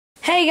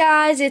Hey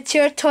guys, it's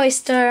your toy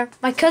store.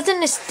 My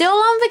cousin is still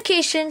on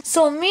vacation,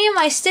 so me and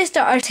my sister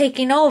are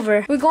taking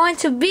over. We're going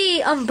to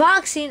be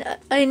unboxing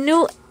a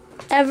new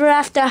Ever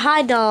After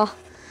High doll.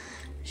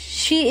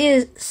 She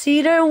is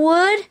Cedar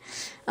Wood,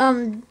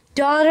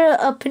 daughter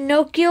of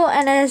Pinocchio,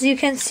 and as you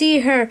can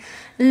see, her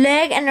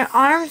leg and her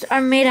arms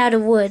are made out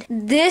of wood.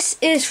 This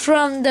is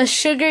from the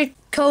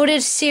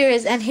sugar-coated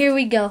series, and here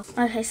we go.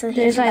 Okay, so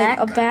here's like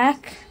a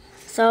back,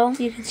 so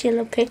you can see a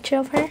little picture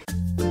of her.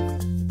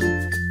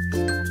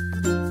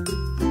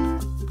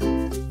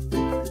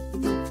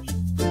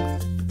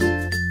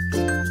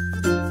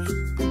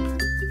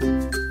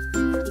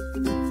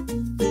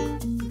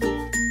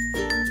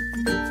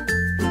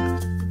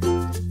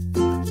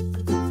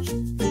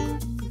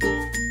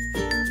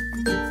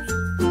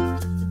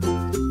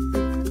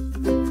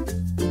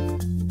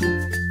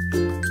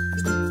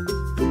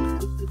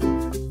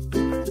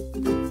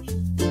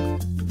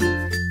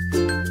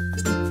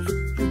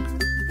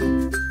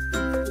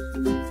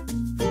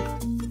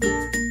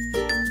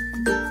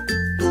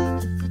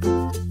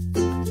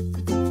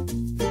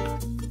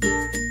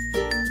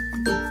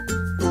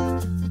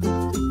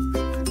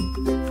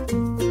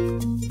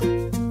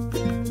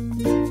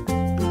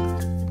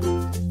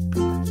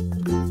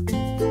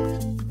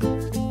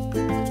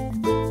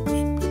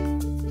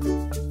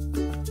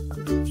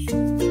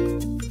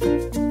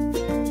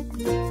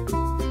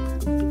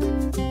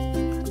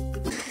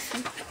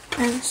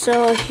 And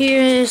so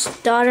here is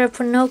daughter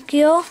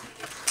Pinocchio.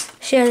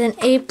 She has an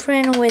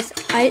apron with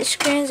ice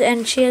creams, and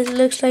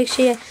looks like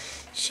she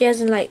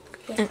has like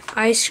an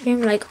ice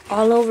cream like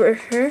all over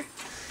her.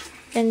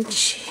 And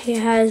she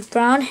has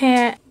brown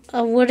hair,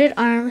 wooded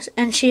arms,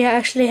 and she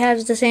actually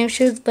has the same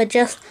shoes, but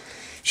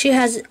she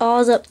has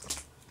all the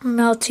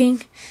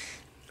melting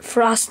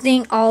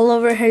frosting all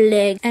over her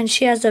leg, and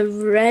she has a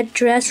red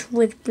dress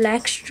with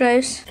black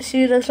stripes.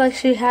 She looks like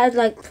she has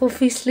like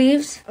puffy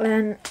sleeves,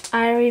 and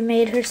I already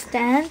made her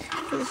stand.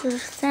 This is a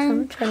stand.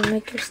 I'm trying to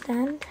make her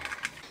stand.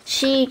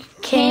 She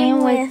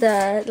Came with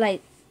the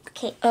like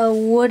cake. A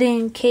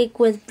wooden cake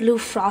with blue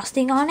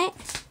frosting on it,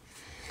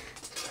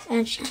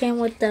 and she came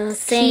with the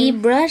key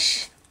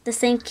brush, the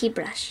same key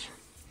brush,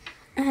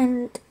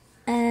 and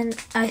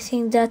I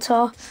think that's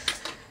all.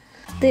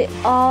 They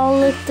all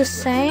look the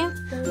same.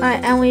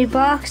 Alright, and we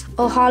boxed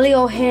Holly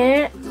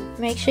O'Hare.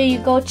 Make sure you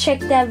go check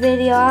that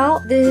video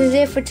out. This is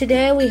it for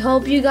today. We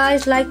hope you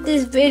guys like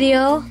this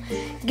video.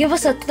 Give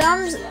us a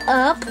thumbs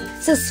up.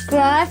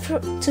 Subscribe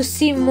to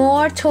see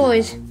more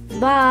toys.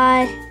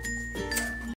 Bye.